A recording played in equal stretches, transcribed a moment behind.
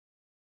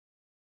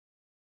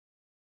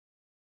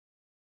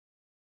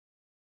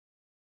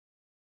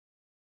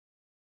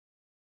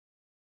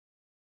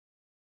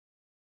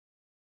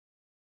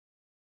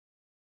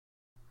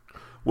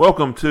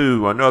Welcome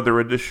to another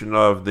edition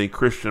of the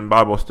Christian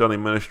Bible Study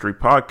Ministry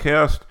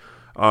podcast.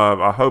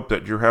 I hope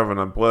that you're having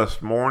a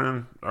blessed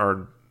morning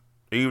or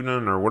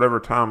evening or whatever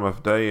time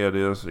of day it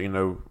is,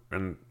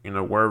 and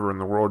wherever in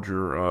the world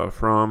you're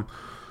from.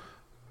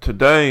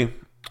 Today,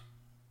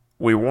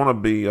 we want to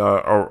be,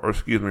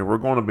 we're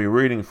going to be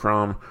reading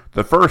from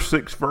the first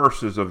 6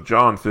 verses of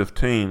John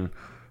 15,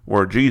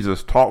 where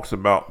Jesus talks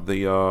about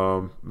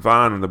the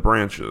vine and the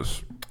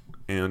branches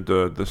and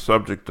the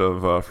subject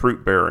of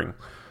fruit bearing.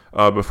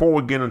 Before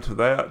we get into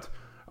that,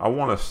 I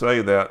want to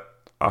say that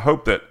I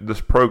hope that this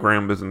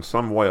program is in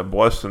some way a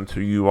blessing to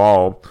you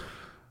all.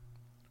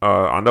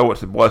 I know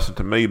it's a blessing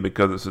to me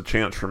because it's a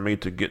chance for me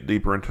to get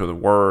deeper into the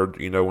Word,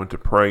 and to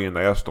pray and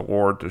to ask the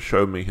Lord to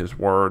show me His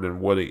Word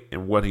and what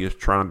He is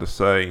trying to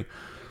say.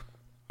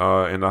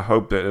 And I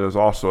hope that it is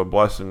also a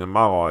blessing in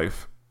my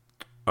life,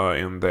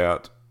 in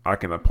that I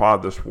can apply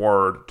this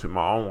Word to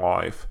my own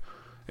life,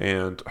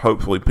 and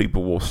hopefully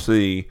people will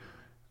see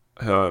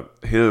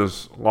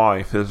His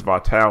life, His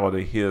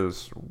vitality,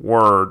 His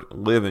Word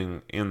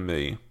living in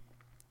me,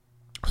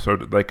 so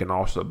that they can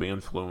also be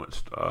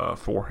influenced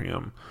for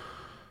Him.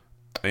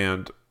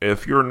 And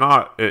if you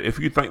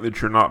think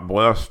that you're not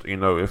blessed,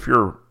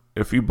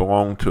 if you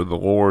belong to the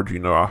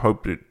Lord, I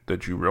hope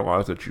that you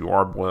realize that you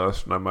are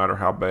blessed, no matter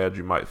how bad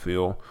you might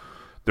feel.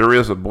 There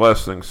is a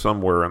blessing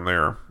somewhere in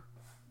there,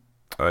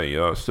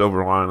 a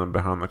silver lining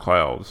behind the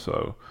clouds.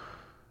 So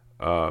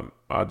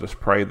I just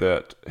pray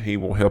that He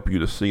will help you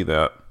to see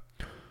that.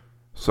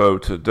 So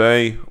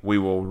today we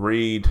will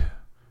read,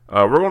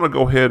 we're going to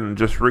go ahead and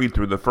just read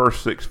through the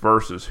first 6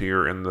 verses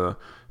here in the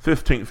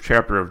 15th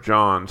chapter of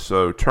John.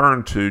 So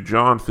turn to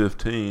John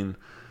 15,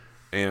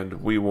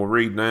 and we will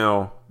read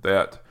now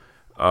that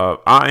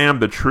I am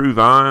the true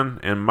vine,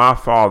 and my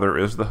Father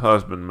is the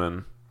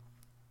husbandman.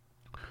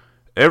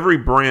 Every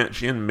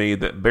branch in me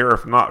that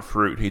beareth not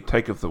fruit He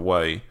taketh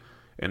away,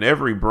 and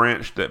every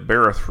branch that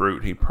beareth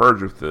fruit He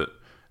purgeth it,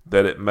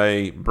 that it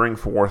may bring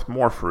forth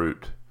more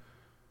fruit.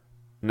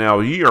 Now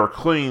ye are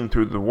clean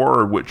through the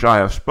word which I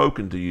have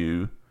spoken to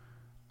you.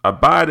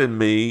 Abide in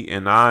me,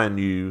 and I in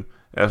you,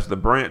 as the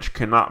branch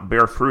cannot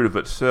bear fruit of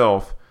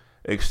itself,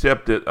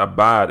 except it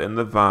abide in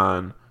the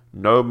vine.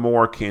 No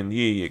more can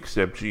ye,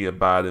 except ye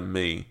abide in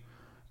me.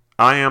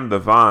 I am the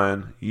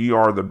vine, ye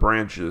are the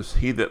branches.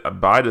 He that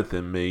abideth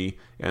in me,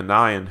 and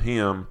I in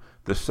him,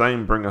 the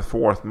same bringeth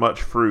forth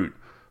much fruit.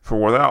 For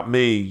without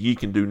me ye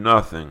can do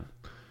nothing.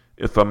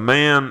 If a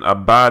man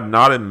abide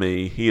not in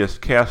me, he is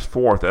cast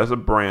forth as a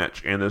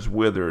branch and is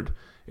withered,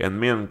 and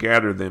men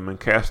gather them and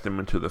cast them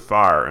into the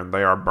fire, and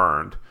they are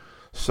burned.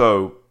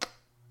 So,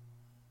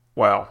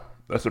 wow,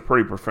 that's a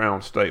pretty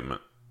profound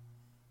statement.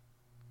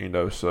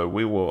 So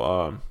we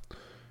will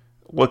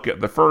look at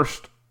the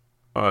first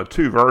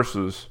 2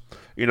 verses.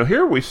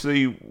 Here we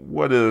see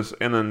what is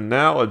an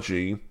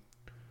analogy,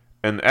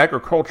 an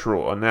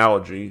agricultural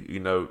analogy.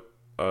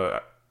 I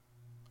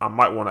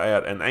might want to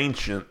add an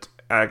ancient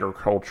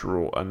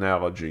agricultural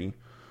analogy.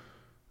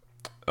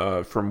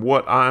 From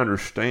what I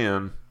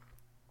understand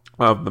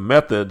of the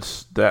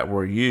methods that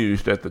were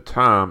used at the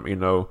time,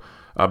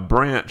 a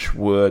branch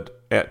would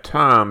at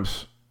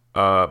times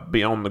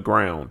be on the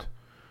ground,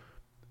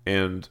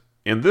 and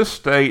in this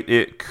state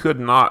it could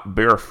not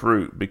bear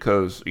fruit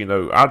because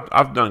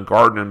I've done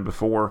gardening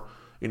before.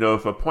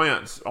 If a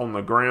plant's on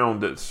the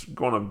ground, it's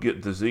going to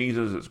get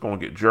diseases, it's going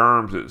to get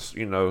germs,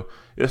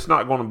 it's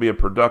not going to be a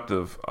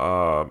productive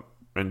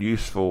and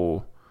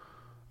useful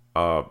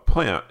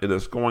plant. It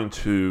is going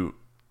to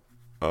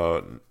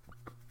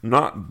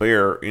not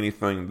bear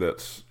anything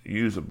that's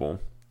usable.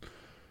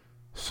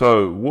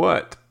 So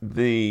what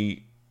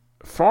the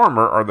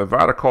farmer or the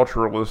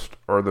viticulturalist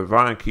or the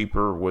vine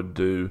keeper would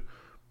do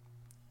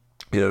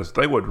is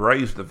they would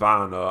raise the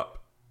vine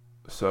up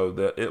so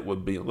that it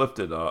would be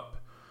lifted up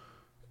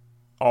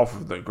off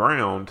of the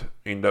ground,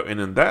 and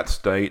in that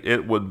state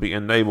it would be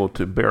enabled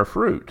to bear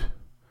fruit.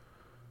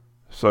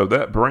 So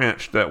that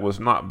branch that was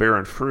not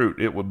bearing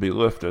fruit, it would be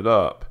lifted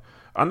up.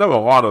 I know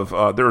a lot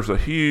of there's a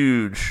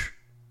huge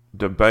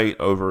debate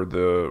over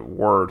the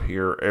word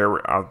here.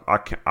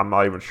 I'm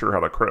not even sure how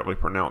to correctly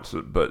pronounce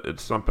it, but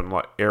it's something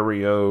like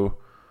areo.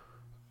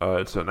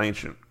 It's an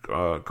ancient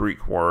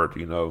Greek word.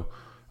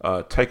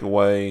 Take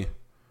away,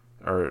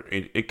 or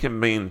it can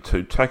mean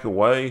to take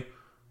away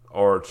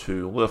or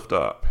to lift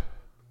up.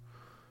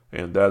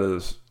 And that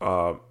is,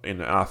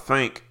 and I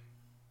think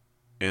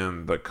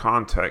in the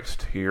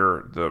context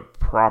here, the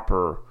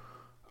proper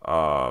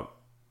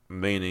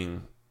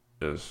meaning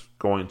is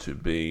going to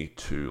be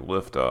to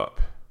lift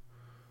up,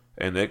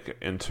 and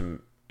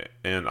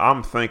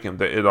I'm thinking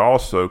that it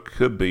also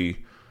could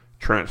be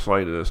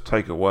translated as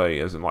take away,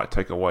 as in like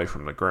take away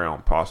from the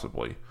ground,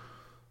 possibly.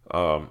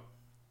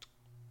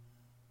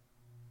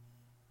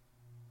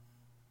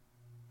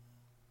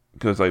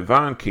 Because a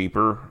vine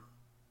keeper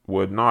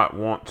would not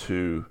want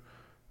to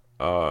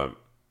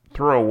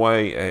throw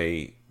away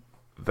a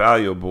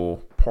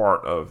valuable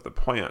part of the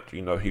plant.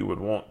 He would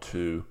want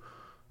to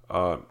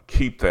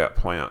keep that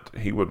plant.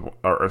 He would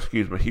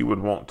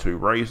want to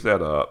raise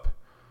that up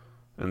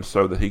and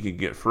so that he could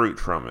get fruit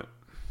from it.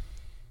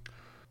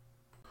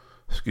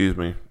 Excuse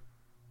me,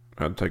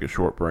 I had to take a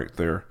short break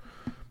there.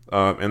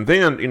 And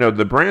then,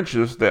 the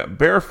branches that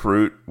bear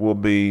fruit will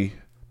be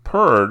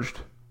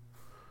purged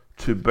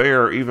to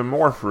bear even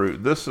more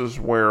fruit. This is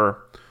where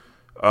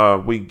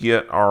we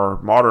get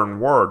our modern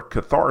word,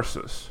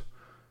 catharsis.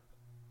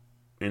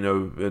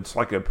 It's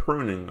like a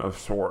pruning of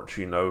sorts.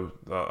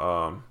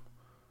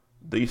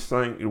 These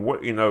things.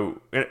 In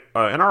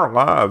our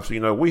lives,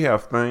 we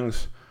have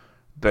things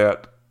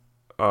that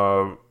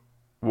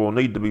will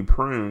need to be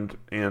pruned,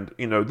 and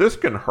this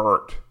can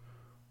hurt.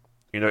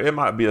 It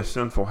might be a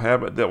sinful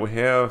habit that we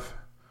have,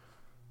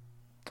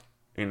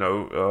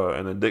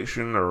 an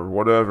addiction or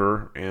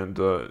whatever, and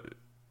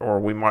or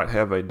we might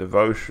have a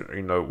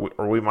devotion,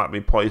 or we might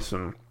be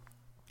placing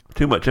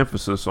too much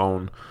emphasis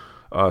on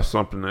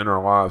something in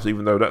our lives,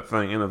 even though that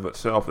thing in of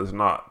itself is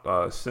not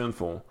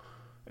sinful.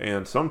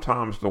 And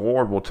sometimes the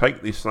Lord will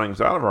take these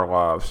things out of our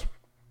lives,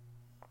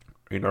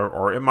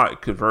 or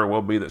it could very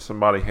well be that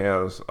somebody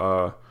has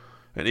an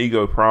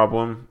ego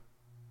problem,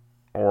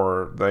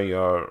 or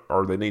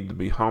they need to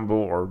be humble,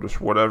 or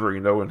just whatever,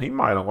 and he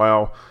might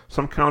allow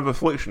some kind of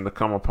affliction to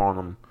come upon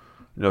them,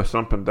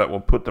 something that will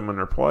put them in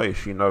their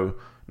place,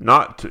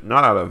 not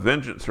out of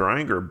vengeance or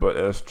anger,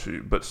 but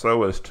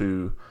so as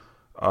to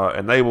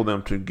enable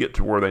them to get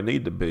to where they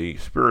need to be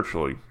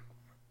spiritually.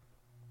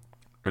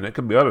 And it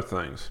could be other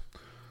things.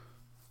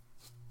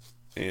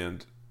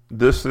 And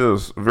this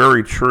is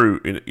very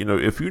true.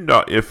 If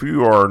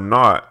you are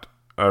not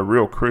a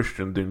real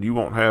Christian, then you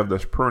won't have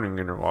this pruning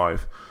in your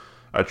life.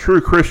 A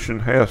true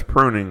Christian has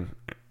pruning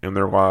in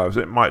their lives.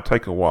 It might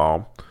take a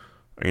while.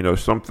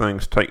 Some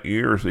things take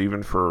years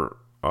even for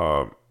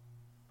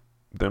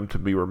them to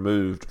be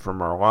removed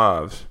from our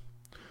lives.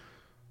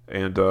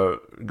 And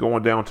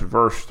going down to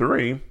verse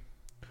 3,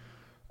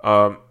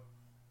 I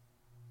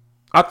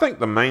think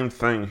the main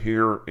thing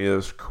here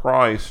is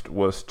Christ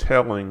was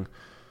telling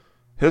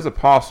his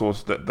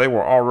apostles that they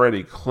were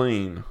already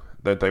clean,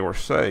 that they were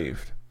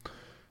saved.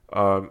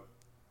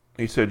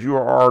 He said, "You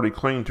are already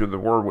clean through the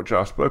word which I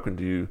have spoken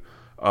to you."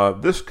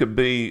 This could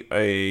be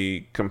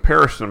a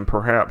comparison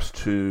perhaps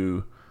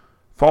to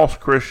false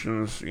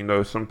Christians,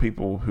 some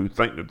people who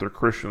think that they're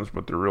Christians,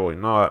 but they're really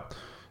not.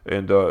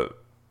 And,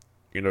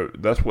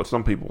 that's what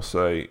some people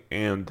say.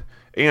 And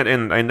in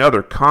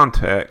another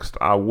context,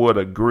 I would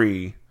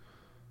agree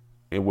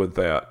with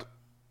that.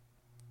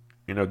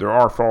 There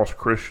are false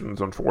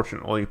Christians,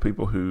 unfortunately,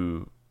 people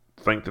who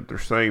think that they're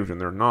saved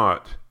and they're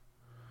not.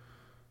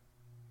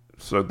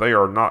 So they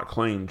are not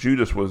clean.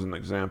 Judas was an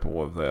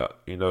example of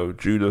that.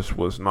 Judas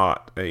was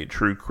not a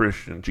true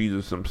Christian.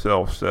 Jesus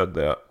himself said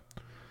that.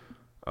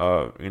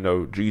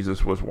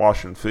 Jesus was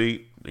washing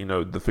feet,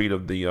 the feet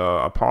of the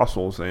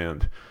apostles,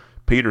 and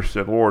Peter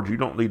said, "Lord, you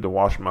don't need to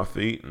wash my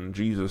feet." And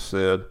Jesus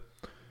said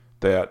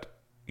that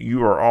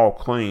you are all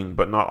clean,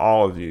 but not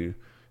all of you.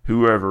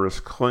 Whoever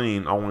is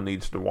clean only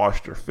needs to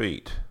wash their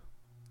feet.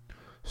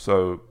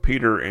 So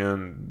Peter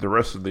and the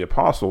rest of the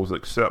apostles,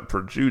 except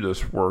for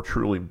Judas, were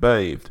truly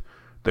bathed.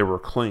 They were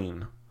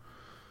clean.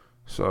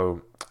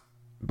 So,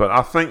 but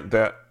I think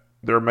that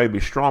there may be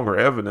stronger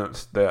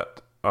evidence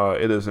that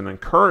it is an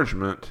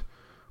encouragement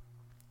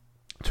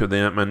to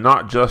them, and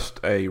not just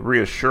a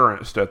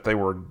reassurance that they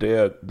were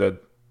dead,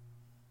 that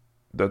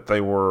they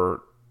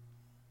were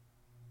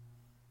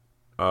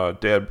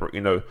dead.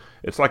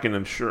 It's like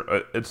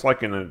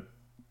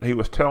he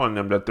was telling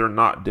them that they're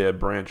not dead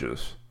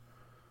branches.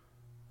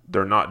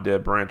 They're not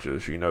dead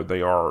branches.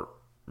 They are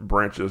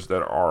branches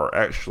that are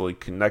actually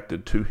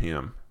connected to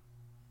him.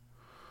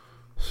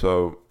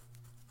 So,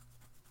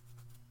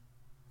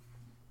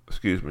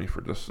 excuse me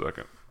for just a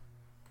second.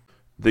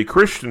 The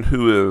Christian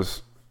who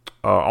is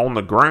on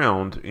the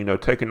ground,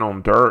 taking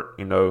on dirt,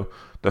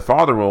 the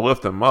Father will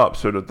lift them up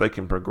so that they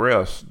can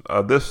progress.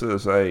 This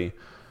is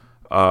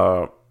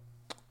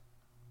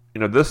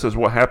this is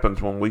what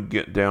happens when we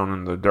get down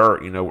in the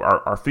dirt.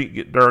 Our feet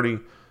get dirty.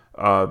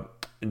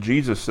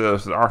 Jesus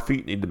says that our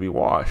feet need to be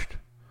washed.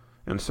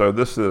 And so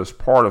this is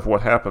part of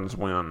what happens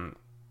when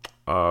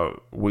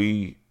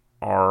we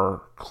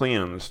are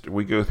cleansed.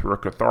 We go through a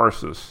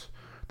catharsis.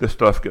 This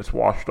stuff gets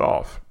washed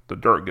off. The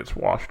dirt gets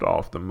washed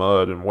off, the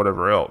mud and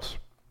whatever else.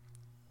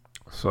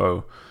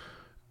 So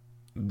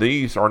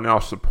these are now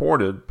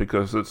supported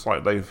because it's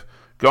like they've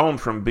gone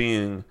from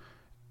being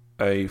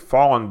a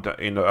fallen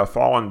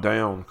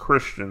down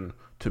Christian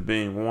to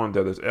being one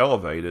that is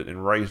elevated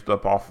and raised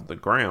up off of the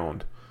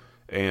ground.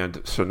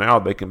 And so now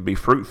they can be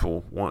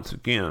fruitful once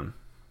again.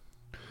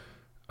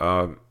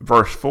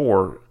 Verse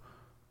 4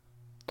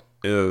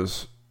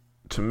 is,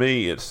 to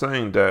me, it's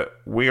saying that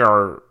we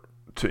are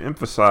to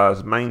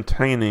emphasize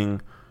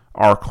maintaining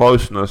our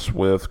closeness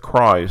with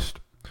Christ,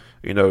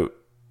 and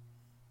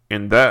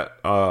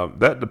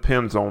that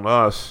depends on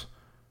us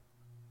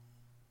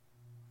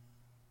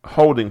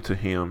holding to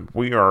Him.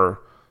 We are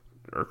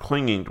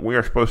clinging. We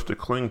are supposed to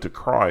cling to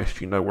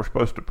Christ. We're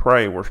supposed to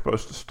pray. We're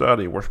supposed to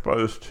study. We're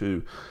supposed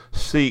to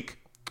seek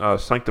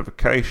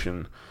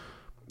sanctification.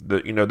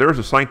 There's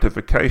a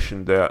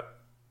sanctification that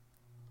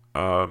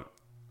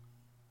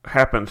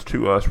happens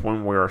to us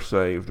when we are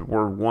saved.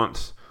 We're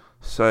once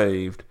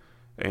saved,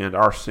 and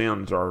our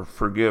sins are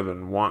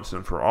forgiven once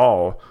and for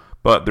all.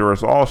 But there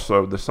is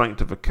also the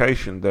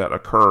sanctification that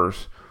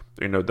occurs,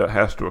 that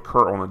has to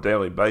occur on a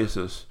daily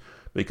basis,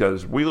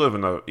 because we live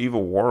in an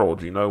evil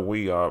world.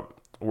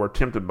 We're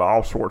tempted by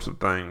all sorts of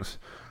things,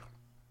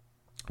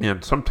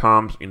 and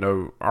sometimes,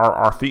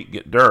 our feet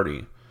get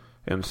dirty,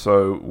 and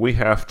so we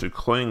have to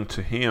cling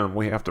to Him.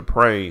 We have to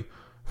pray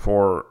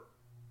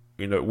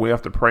we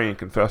have to pray and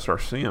confess our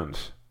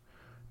sins.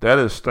 That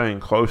is staying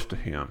close to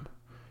Him,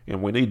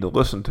 and we need to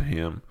listen to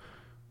Him.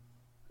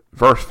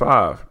 Verse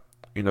 5,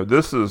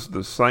 this is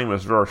the same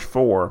as verse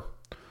 4.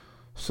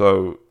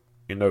 So,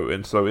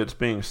 and so it's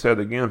being said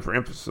again for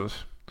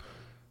emphasis.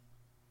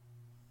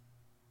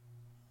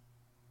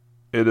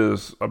 It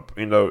is,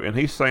 and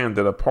he's saying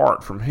that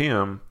apart from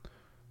Him,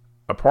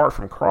 apart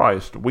from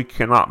Christ, we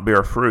cannot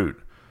bear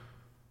fruit.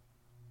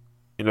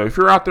 If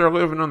you're out there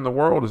living in the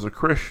world as a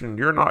Christian,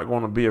 you're not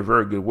going to be a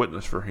very good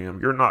witness for Him.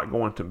 You're not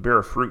going to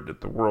bear fruit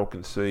that the world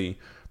can see.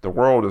 The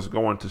world is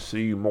going to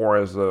see you more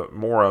as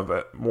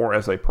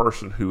a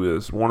person who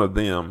is one of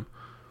them.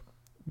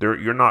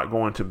 You're not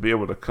going to be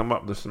able to come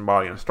up to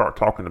somebody and start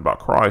talking about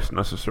Christ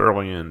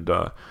necessarily and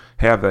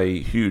have a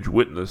huge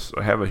witness,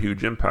 have a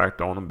huge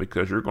impact on them,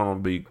 because you're going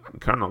to be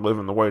kind of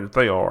living the way that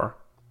they are.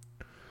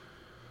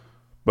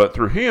 But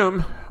through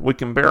Him, we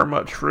can bear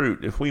much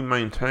fruit if we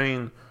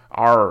maintain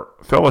our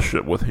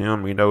fellowship with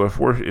Him.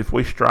 If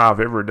we strive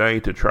every day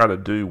to try to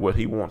do what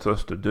He wants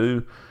us to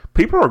do,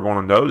 people are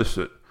going to notice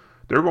it.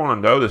 They're going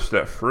to notice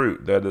that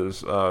fruit that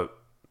is a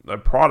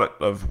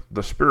product of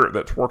the Spirit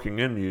that's working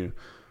in you.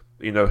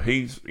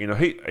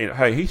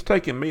 He's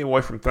taken me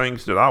away from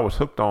things that I was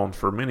hooked on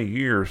for many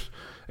years,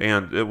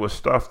 and it was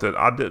stuff that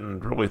I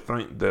didn't really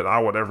think that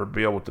I would ever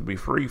be able to be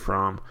free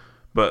from.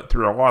 But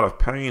through a lot of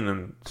pain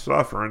and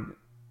suffering,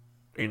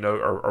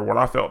 or what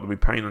I felt to be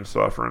pain and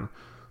suffering,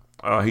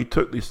 He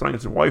took these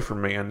things away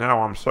from me, and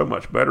now I'm so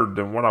much better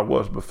than what I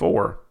was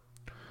before.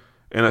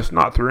 And it's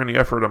not through any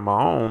effort of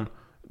my own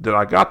that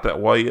I got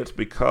that way. It's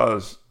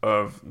because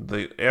of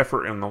the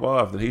effort and the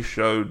love that He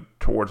showed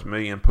towards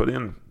me and put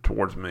in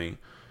towards me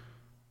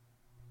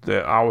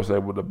that I was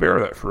able to bear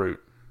that fruit.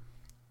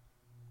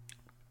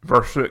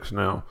 Verse 6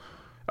 now.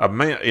 A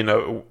man,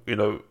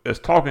 it's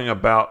talking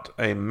about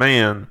a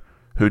man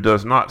who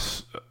does not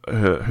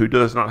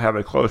have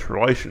a close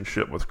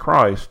relationship with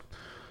Christ.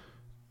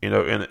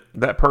 And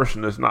that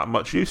person is not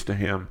much use to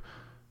him.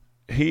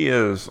 He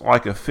is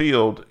like a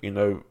field.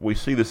 We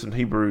see this in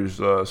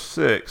Hebrews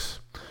 6.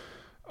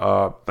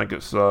 I think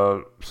it's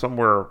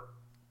somewhere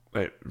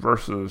at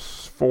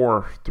verses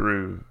 4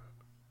 through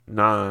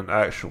 9,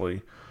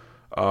 actually,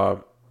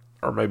 or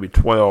maybe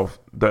 12.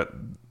 That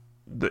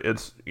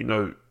it's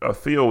a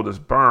field is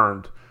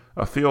burned,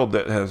 a field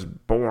that has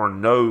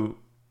borne no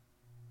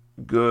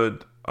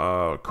good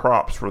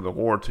crops for the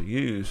Lord to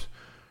use.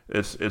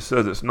 It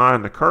says it's nigh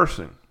unto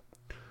cursing,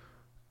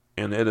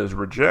 and it is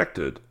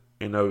rejected.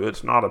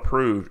 It's not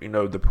approved.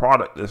 The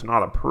product is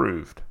not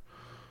approved.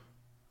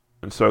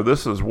 And so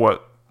this is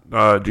what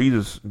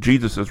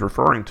Jesus is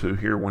referring to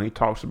here when He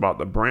talks about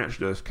the branch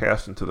that is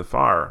cast into the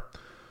fire.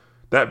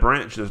 That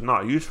branch is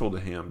not useful to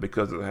Him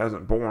because it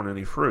hasn't borne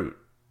any fruit.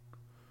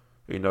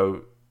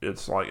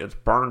 It's like it's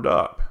burned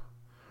up.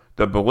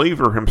 The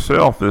believer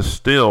himself is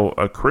still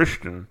a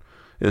Christian,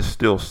 is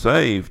still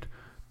saved,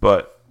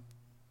 but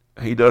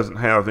he doesn't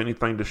have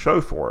anything to show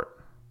for it.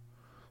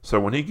 So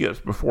when he gets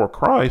before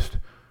Christ,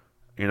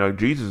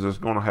 Jesus is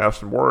going to have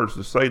some words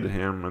to say to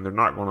him, and they're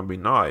not going to be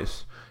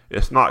nice.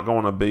 It's not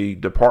going to be,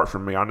 "Depart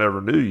from me, I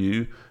never knew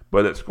you,"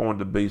 but it's going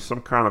to be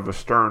some kind of a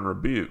stern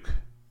rebuke.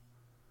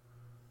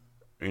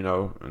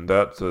 And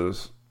that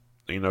is,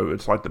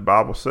 it's like the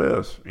Bible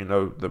says,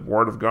 the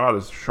Word of God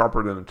is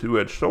sharper than a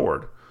two-edged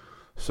sword.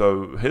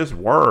 So His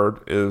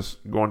Word is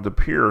going to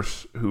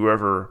pierce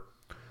whoever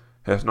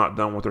has not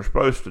done what they're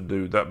supposed to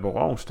do. That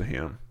belongs to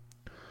Him.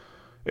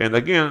 And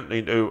again,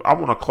 I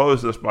want to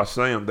close this by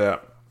saying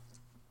that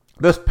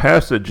this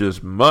passage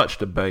is much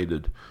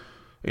debated.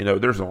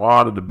 There's a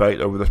lot of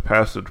debate over this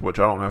passage, which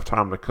I don't have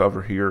time to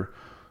cover here.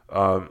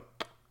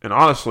 And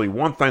honestly,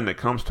 one thing that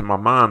comes to my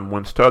mind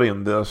when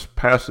studying this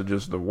passage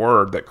is the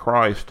word that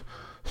Christ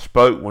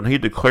spoke when He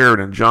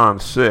declared in John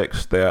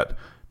 6 that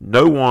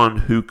no one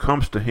who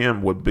comes to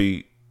Him would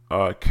be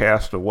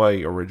cast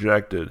away or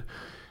rejected.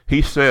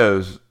 He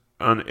says,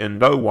 in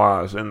no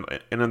wise, and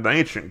in the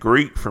ancient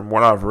Greek, from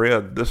what I've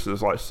read, this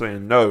is like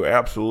saying, no,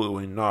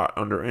 absolutely not.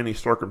 Under any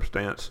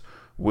circumstance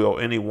will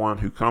anyone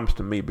who comes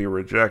to me be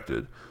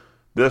rejected.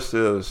 This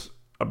is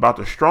about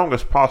the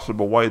strongest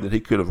possible way that He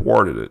could have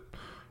worded it.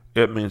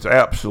 It means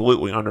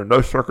absolutely under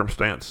no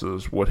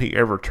circumstances would He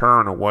ever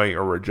turn away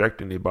or reject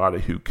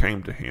anybody who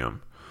came to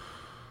Him.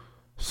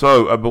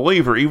 So a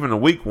believer, even a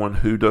weak one,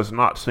 who does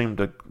not seem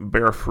to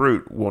bear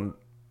fruit will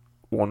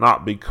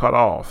not be cut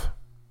off.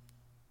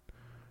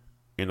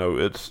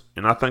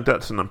 And I think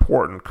that's an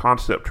important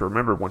concept to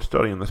remember when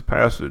studying this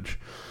passage.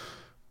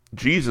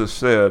 Jesus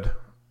said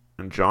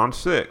in John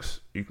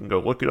 6, you can go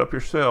look it up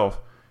yourself,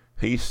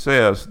 He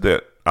says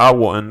that I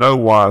will in no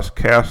wise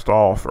cast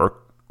off or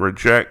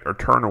reject or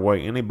turn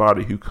away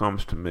anybody who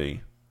comes to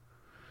me.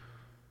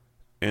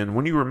 And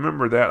when you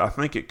remember that, I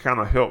think it kind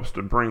of helps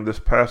to bring this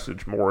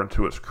passage more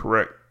into its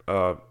correct,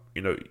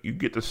 you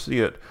get to see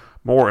it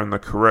more in the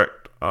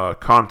correct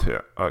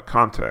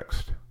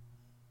context.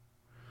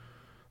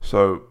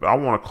 So I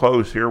want to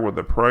close here with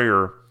a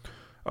prayer.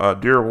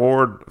 Dear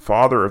Lord,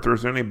 Father, if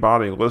there's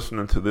anybody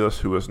listening to this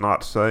who is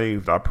not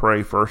saved, I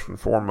pray first and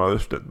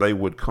foremost that they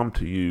would come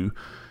to you,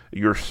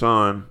 your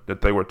Son, that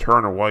they would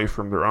turn away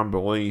from their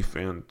unbelief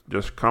and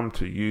just come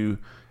to you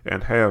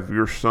and have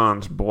your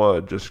Son's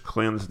blood just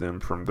cleanse them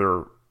from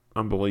their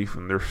unbelief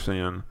and their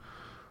sin.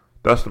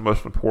 That's the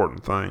most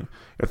important thing.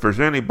 If there's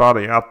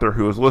anybody out there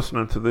who is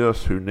listening to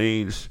this who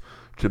needs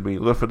to be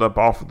lifted up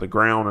off of the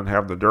ground and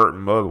have the dirt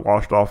and mud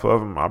washed off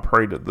of them, I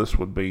pray that this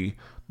would be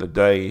the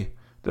day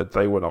that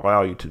they would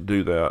allow you to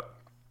do that.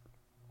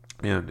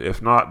 And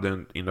if not,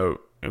 then,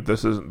 if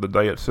this isn't the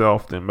day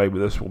itself, then maybe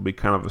this will be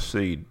kind of a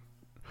seed.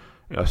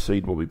 A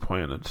seed will be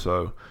planted.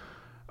 So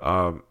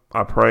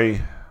I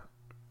pray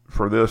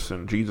for this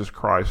in Jesus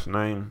Christ's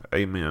name.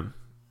 Amen.